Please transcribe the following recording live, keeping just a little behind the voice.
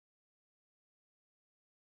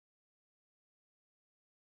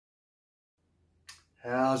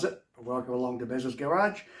How's it? Welcome along to Bez's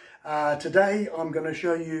Garage. Today I'm going to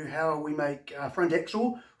show you how we make a front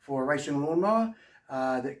axle for a racing lawnmower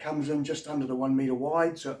that comes in just under the 1 metre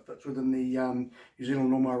wide, so it fits within the New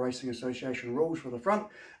Zealand Lawnmower Racing Association rules for the front.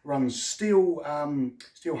 Runs steel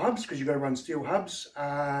hubs, because you've got to run steel hubs,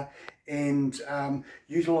 and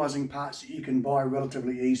utilising parts that you can buy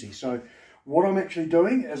relatively easy. So what I'm actually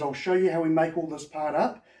doing is I'll show you how we make all this part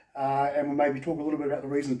up, and we'll maybe talk a little bit about the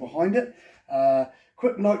reasons behind it.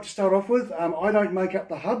 Quick note to start off with, I don't make up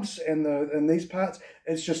the hubs and these parts.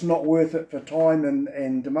 It's just not worth it for time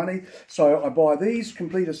and money. So I buy these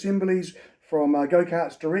complete assemblies from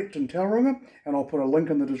Go-Karts Direct in Tauranga, and I'll put a link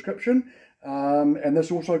in the description. And this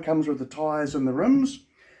also comes with the tyres and the rims.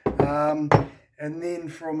 And then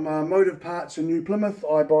from Motive Parts in New Plymouth,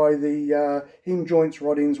 I buy the hem joints,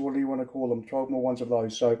 rod ends, whatever you want to call them, 12mm ones of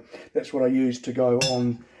those. So that's what I use to go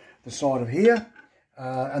on the side of here.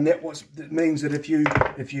 And that means that if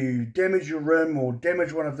you damage your rim or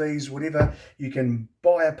damage one of these, whatever, you can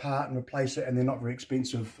buy a part and replace it, and they're not very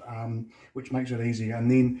expensive, which makes it easier. And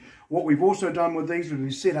then what we've also done with these is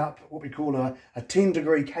we've set up what we call a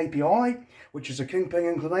 10-degree KPI, which is a kingpin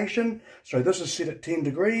inclination. So this is set at 10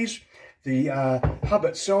 degrees. The hub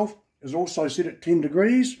itself is also set at 10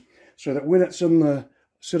 degrees, so that when it's in the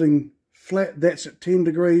sitting flat, that's at 10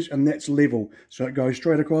 degrees and that's level, so it goes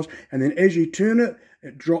straight across. And then as you turn it,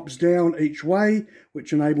 it drops down each way,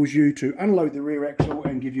 which enables you to unload the rear axle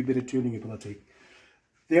and give you better turning ability.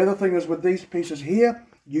 The other thing is with these pieces here,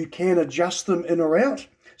 you can adjust them in or out,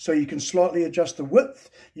 so you can slightly adjust the width.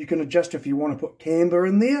 You can adjust if you want to put camber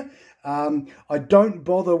in there. I don't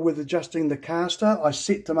bother with adjusting the caster. I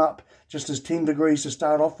set them up just as 10 degrees to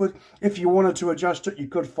start off with. If you wanted to adjust it, you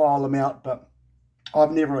could file them out, but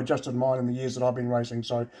I've never adjusted mine in the years that I've been racing,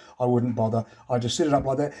 so I wouldn't bother. I just set it up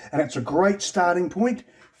like that, and it's a great starting point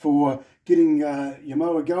for getting your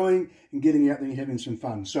mower going and getting out there and having some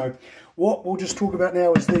fun. So what we'll just talk about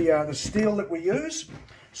now is the steel that we use.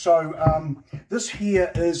 So this here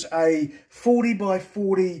is a 40 by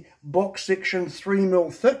 40 box section,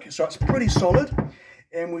 3mm thick, so it's pretty solid.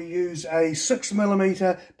 And we use a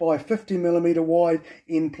 6mm by 50mm wide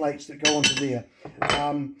end plates that go onto there.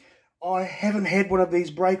 I haven't had one of these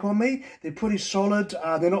break on me. They're pretty solid.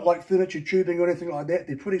 They're not like furniture tubing or anything like that.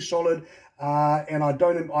 They're pretty solid, and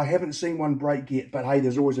I haven't seen one break yet. But hey,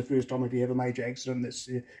 there's always a first time if you have a major accident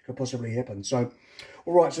that could possibly happen. So,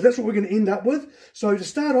 all right, so that's what we're going to end up with. So to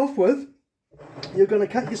start off with, you're going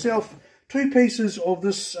to cut yourself 2 pieces of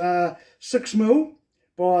this 6mm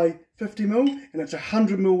by 50mm, and it's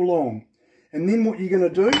 100mm long. And then what you're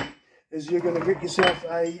going to do is you're going to get yourself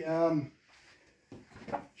a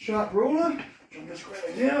sharp ruler, which I'm just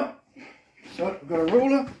grabbing now. So I've got a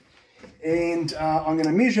ruler, and I'm going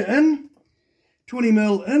to measure in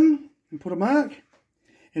 20mm in and put a mark,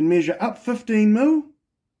 and measure up 15mm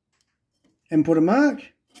and put a mark.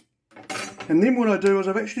 And then what I do is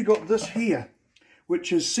I've actually got this here,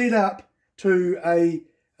 which is set up to a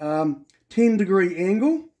 10-degree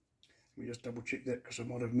angle. Let me just double check that, because I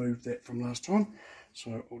might have moved that from last time.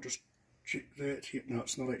 So I'll just check that here. No,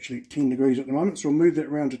 it's not actually 10 degrees at the moment, so we'll move that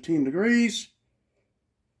around to 10 degrees.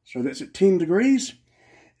 So that's at 10 degrees.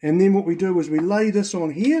 And then what we do is we lay this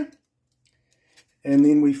on here, and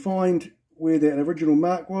then we find where that original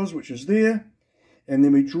mark was, which is there, and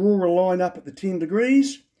then we draw a line up at the 10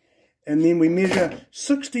 degrees, and then we measure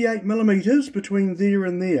 68mm between there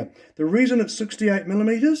and there. The reason it's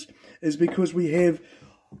 68mm is because we have,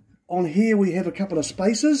 on here we have a couple of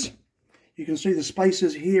spaces. You can see the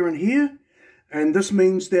spaces here and here, and this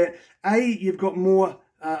means that you've got more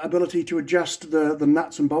ability to adjust the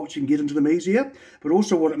nuts and bolts. You can get into them easier, but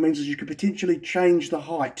also what it means is you could potentially change the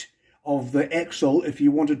height of the axle if you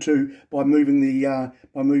wanted to by moving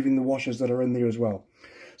the washers that are in there as well.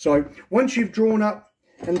 So once you've drawn up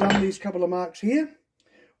and done these couple of marks here,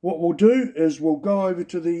 what we'll do is we'll go over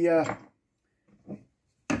to the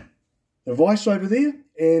vise over there,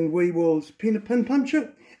 and we will pin punch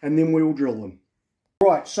it, and then we'll drill them.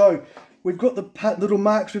 Right, so we've got the little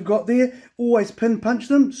marks we've got there. Always pin punch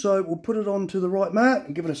them, so we'll put it onto the right mark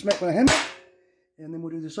and give it a smack with a hammer, and then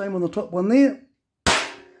we'll do the same on the top one there.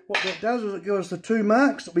 What that does is it gives us the 2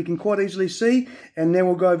 marks that we can quite easily see, and now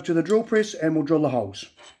we'll go over to the drill press and we'll drill the holes.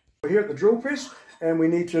 We're here at the drill press, and we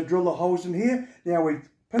need to drill the holes in here. Now we've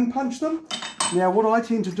pin punched them. Now what I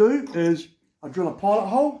tend to do is I drill a pilot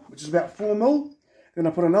hole, which is about 4mm, then I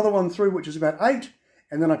put another one through, which is about 8,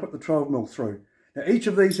 and then I put the 12mm through. Now each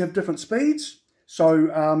of these have different speeds,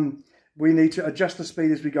 so we need to adjust the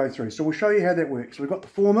speed as we go through. So we'll show you how that works. So we've got the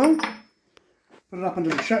 4mm, put it up into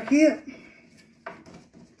the chuck here,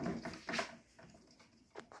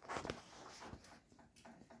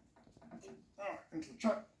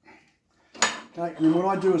 And then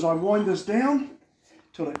what I do is I wind this down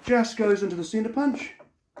till it just goes into the centre punch.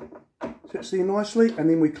 Sits there nicely, and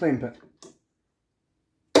then we clamp it.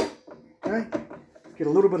 Okay, get a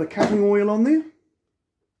little bit of cutting oil on there.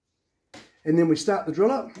 And then we start the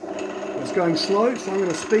drill up. It's going slow, so I'm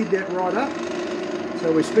going to speed that right up.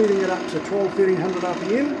 So we're speeding it up to 1300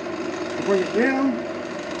 RPM. We'll bring it down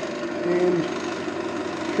and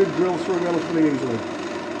should drill through relatively easily.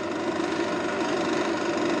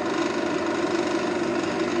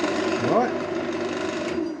 Alright.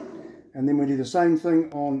 And then we do the same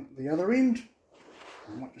thing on the other end.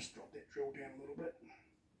 I might just drop that drill down a little bit.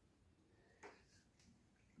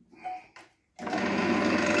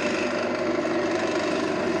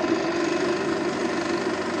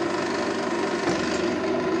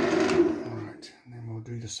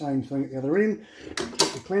 Do the same thing at the other end. Take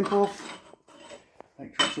the clamp off,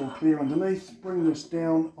 make sure it's all clear underneath, bring this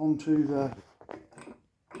down onto the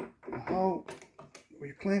hole where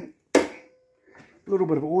you clamp, a little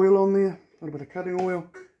bit of oil on there, a little bit of cutting oil,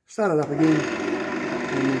 start it up again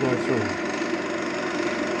and we'll go through.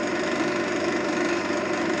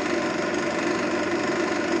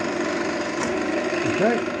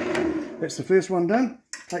 Okay, that's the first one done.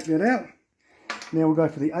 Take that out. Now we'll go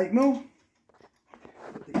for the 8mm.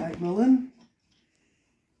 The 8mm in.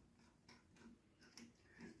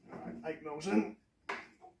 Alright, 8mm in.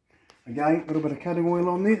 Again, a little bit of cutting oil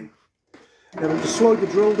on there. That'll just slow the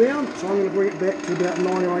drill down, so I'm going to bring it back to about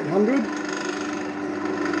 9 or 800.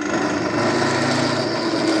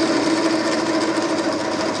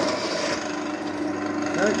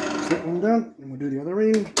 Okay, that's that one done. And we'll do the other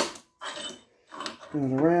end.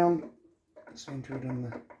 Spin it around, centre it in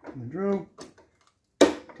the drill.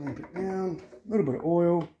 Clamp it down, a little bit of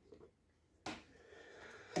oil,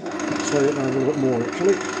 slow it down a little bit more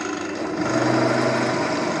actually.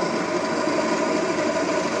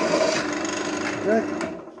 Okay,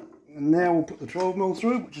 and now we'll put the 12mm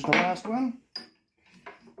through, which is the last one.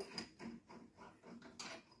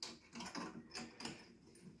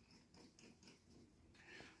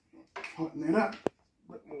 Tighten that up,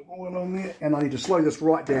 a bit more oil on there, and I need to slow this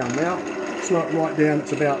right down now. Slow it right down,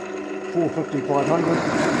 it's about 450,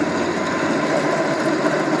 500.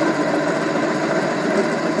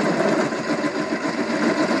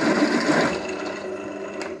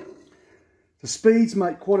 The speeds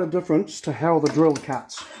make quite a difference to how the drill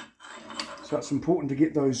cuts. So it's important to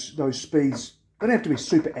get those speeds. They don't have to be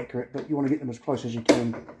super accurate, but you want to get them as close as you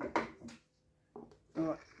can.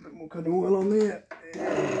 Alright, a bit more cutting oil on there.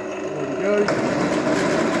 There we go.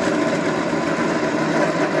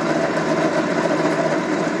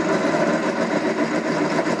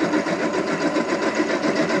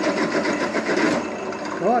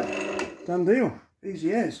 Right, done deal.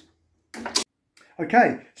 Easy as.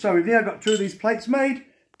 Okay, so we've now got two of these plates made,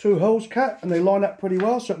 two holes cut, and they line up pretty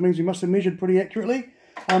well, so it means we must have measured pretty accurately.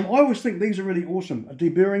 I always think these are really awesome. A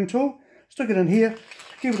deburring tool. Stick it in here,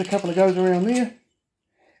 give it a couple of goes around there,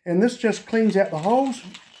 and this just cleans out the holes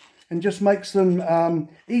and just makes them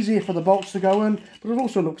easier for the bolts to go in, but it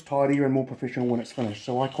also looks tidier and more professional when it's finished,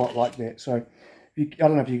 so I quite like that. So I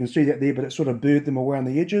don't know if you can see that there, but it sort of burred them around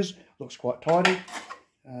the edges. Looks quite tidy.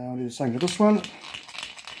 I'll do the same with this one.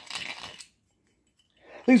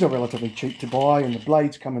 These are relatively cheap to buy, and the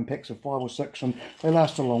blades come in packs of 5 or 6, and they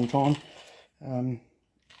last a long time. I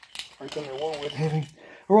think they're well worth having.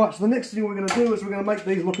 Alright, so the next thing we're going to do is we're going to make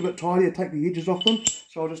these look a bit tidier, take the edges off them.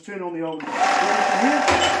 So I'll just turn on the old here.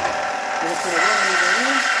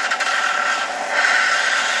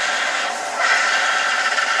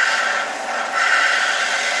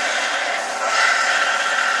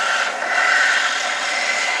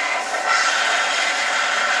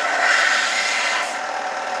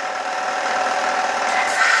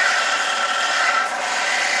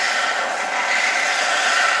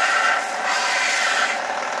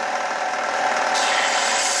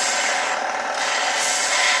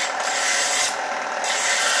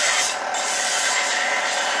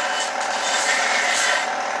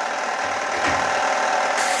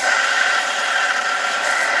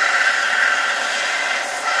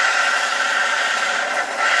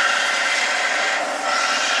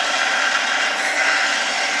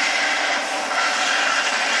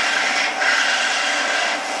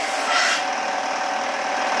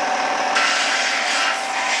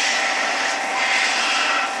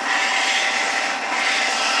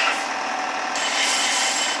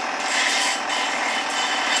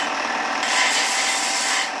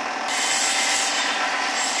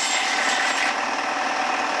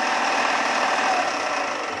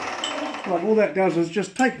 Right, all that does is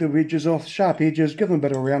just take the wedges off, sharp edges, give them a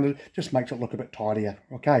bit of rounded, just makes it look a bit tidier.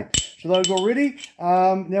 Okay, so those are all ready.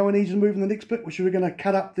 Now we need to move in the next bit, which we're going to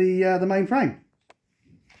cut up the main frame.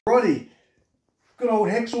 Righty, good old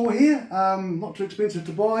hacksaw here, not too expensive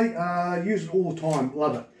to buy, use it all the time,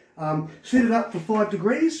 love it. Set it up for 5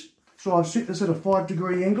 degrees, so I've set this at a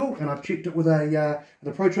 5-degree angle, and I've checked it with a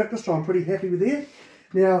protractor, so I'm pretty happy with that.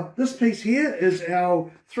 Now, this piece here is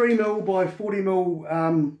our 3mm by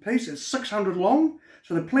 40mm piece. It's 600 long.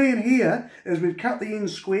 So the plan here is we've cut the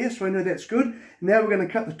ends square, so I know that's good. Now we're going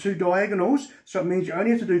to cut the 2 diagonals. So it means you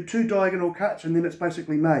only have to do 2 diagonal cuts and then it's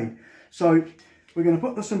basically made. So we're going to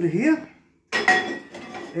put this into here.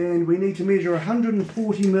 And we need to measure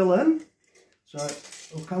 140mm in. So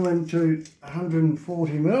it'll come into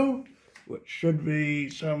 140mm, which should be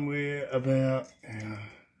somewhere about...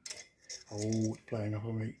 oh, it's playing up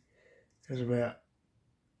on me. It's about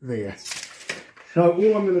there. So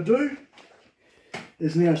all I'm going to do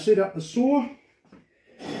is now set up the saw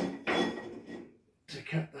to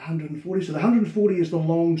cut the 140. So the 140 is the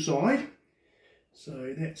long side.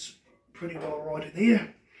 So that's pretty well right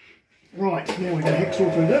there. Right, now we're going to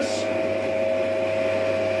hacksaw through this.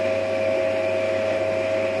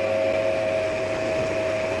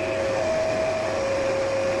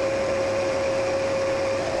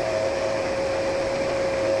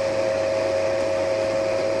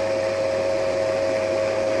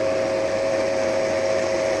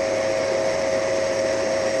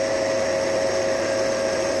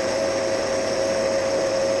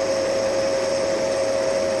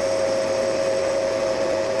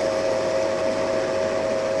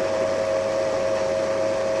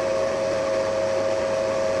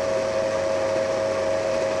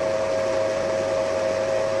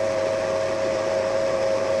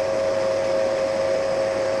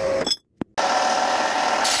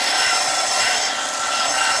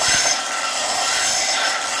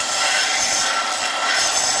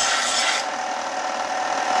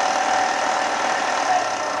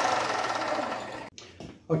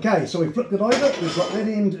 Okay, so we flipped it over. We've got that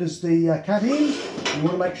end is the cut end. We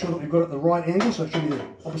want to make sure that we've got it at the right angle, so it should be the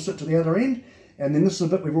opposite to the other end. And then this is a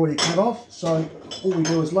bit we've already cut off. So all we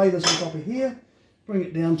do is lay this on top of here, bring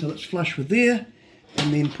it down till it's flush with there,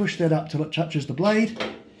 and then push that up till it touches the blade.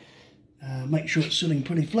 Make sure it's sitting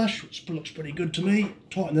pretty flush, which looks pretty good to me.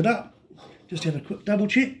 Tighten it up. Just have a quick double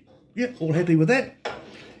check. Yep, all happy with that.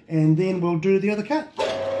 And then we'll do the other cut.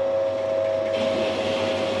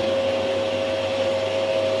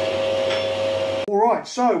 Alright,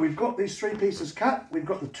 so we've got these 3 pieces cut, we've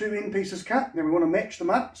got the 2 end pieces cut, now we want to match them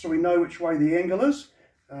up so we know which way the angle is.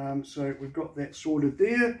 So we've got that sorted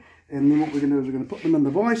there, and then what we're going to do is we're going to put them in the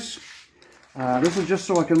vise. This is just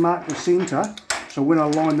so I can mark the centre, so when I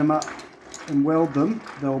line them up and weld them,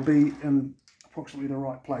 they'll be in approximately the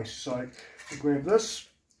right place. So we'll grab this,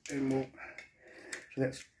 and so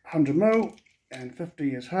that's 100mm, and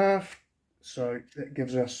 50 is half, so that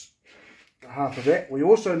gives us half of that. We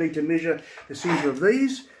also need to measure the centre of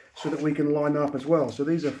these so that we can line them up as well. So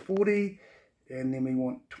these are 40, and then we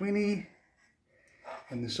want 20,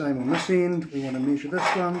 and the same on this end. We want to measure this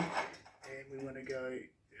one, and we want to go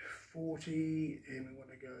 40, and we want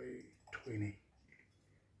to go 20.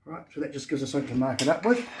 Right, so that just gives us something to mark it up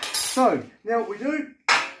with. So now what we do,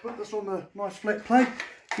 put this on the nice flat plate,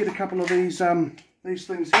 get a couple of these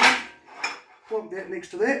things here, plonk that next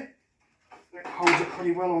to that. That holds it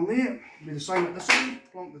pretty well on there. It'll be the same at this end,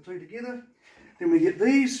 plonk the 2 together. Then we get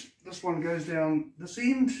these. This one goes down this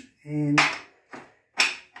end and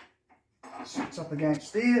sits up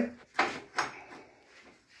against there.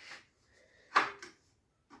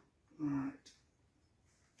 Right.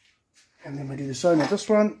 And then we do the same with this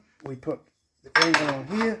one. We put the angle on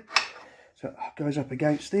here, so it goes up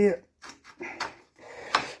against there.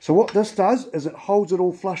 So what this does is it holds it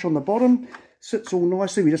all flush on the bottom. Sits all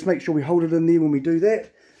nicely. We just make sure we hold it in there when we do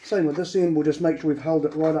that. Same with this end, we'll just make sure we've held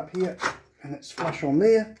it right up here and it's flush on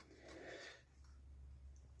there.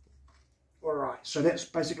 Alright, so that's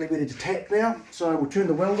basically ready to tack now. So we'll turn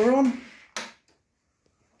the welder on.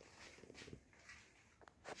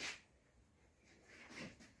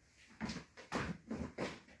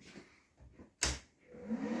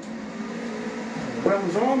 The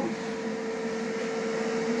welder's on.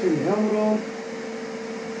 Turn the helmet on.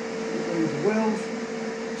 Weld.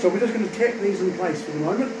 So we're just going to tack these in place for the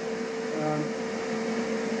moment.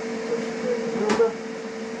 Welder.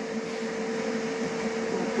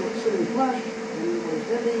 Sitting flush, and everybody's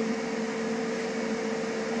happy.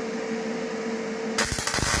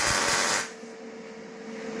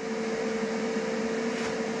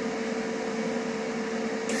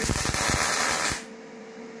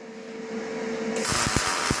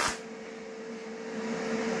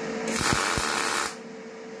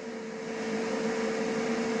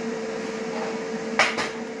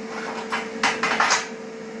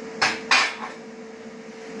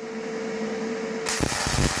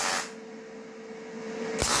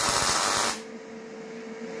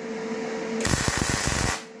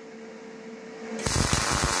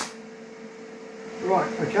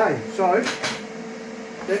 Okay, so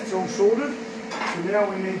that's all sorted. So now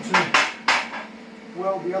we need to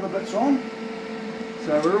weld the other bits on.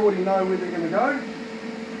 So we already know where they're going to go.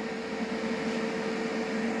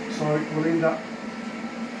 So we'll end up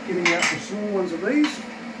getting out the small ones of these.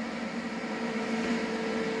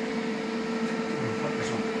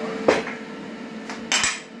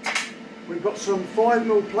 We've got some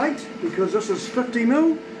 5mm plate because this is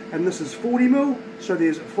 50mm and this is 40mm, so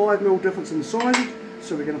there's a 5mm difference in the sizing.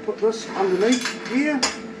 So we're going to put this underneath here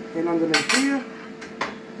and underneath here,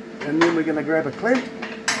 and then we're going to grab a clamp,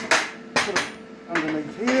 put it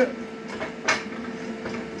underneath here.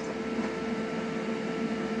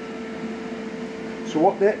 So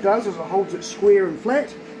what that does is it holds it square and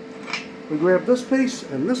flat. We grab this piece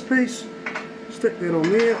and this piece, stick that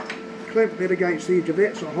on there, clamp that against the edge of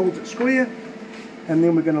that so it holds it square, and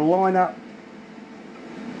then we're going to line up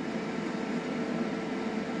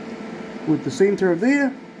with the centre of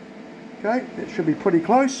there. Okay, that should be pretty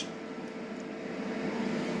close.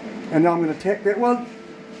 And now I'm going to tack that one.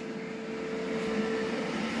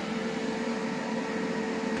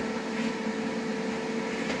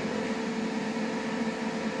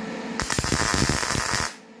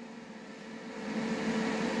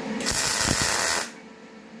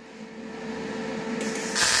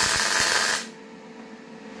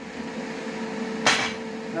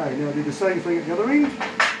 Okay, now do the same thing at the other end.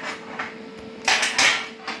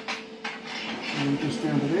 And just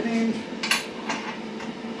down to that end.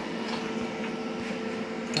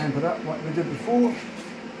 Clamp it up like we did before.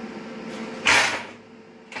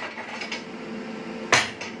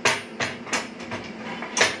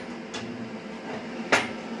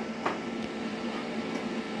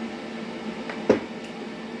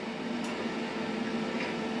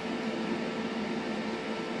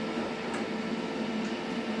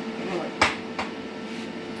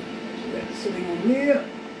 Sitting on there,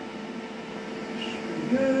 pretty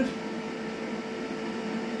good.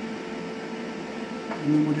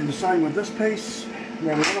 And then we'll do the same with this piece.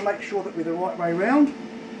 Now we want to make sure that we're the right way round,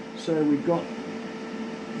 so we've got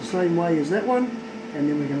the same way as that one, and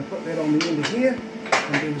then we're going to put that on the end of here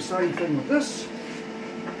and do the same thing with this.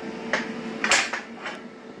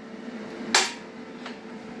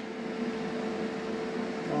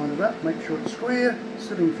 Line it up, make sure it's square,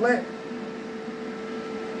 sitting flat.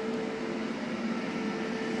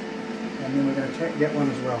 And then we're going to tack that one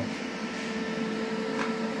as well.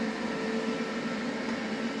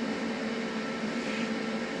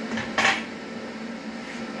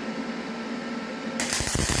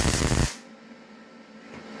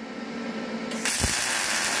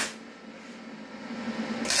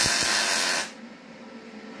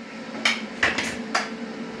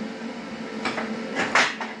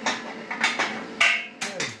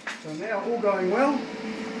 Okay, so now all going well.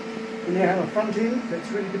 We now have a front end that's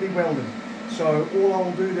ready to be welded. So all I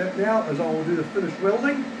will do now is I will do the finished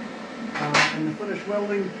welding, and the finished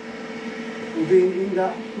welding will then end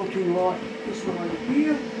up looking like this one over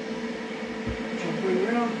here, which I'll bring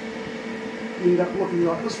around, end up looking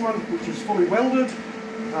like this one, which is fully welded,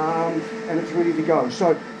 and it's ready to go.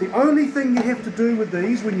 So the only thing you have to do with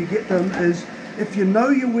these when you get them is, if you know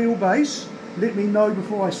your wheelbase, let me know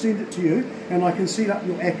before I send it to you, and I can set up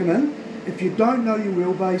your Ackerman. If you don't know your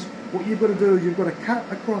wheelbase, what you've got to do is you've got to cut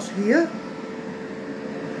across here,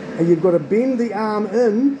 and you've got to bend the arm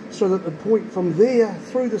in so that the point from there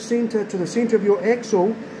through the centre to the centre of your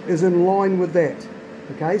axle is in line with that.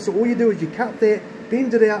 Okay, so all you do is you cut that,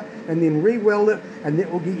 bend it out, and then re-weld it, and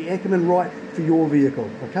that will get your Ackerman right for your vehicle.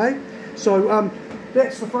 Okay, so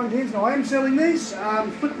that's the front ends. Now I am selling these.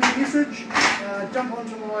 Flick me a message, jump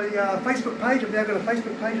onto my Facebook page. I've now got a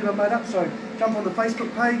Facebook page that I've made up, so jump on the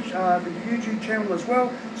Facebook page, the YouTube channel as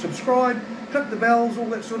well, subscribe, click the bells, all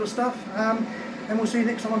that sort of stuff, and we'll see you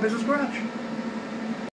next time on Business Garage.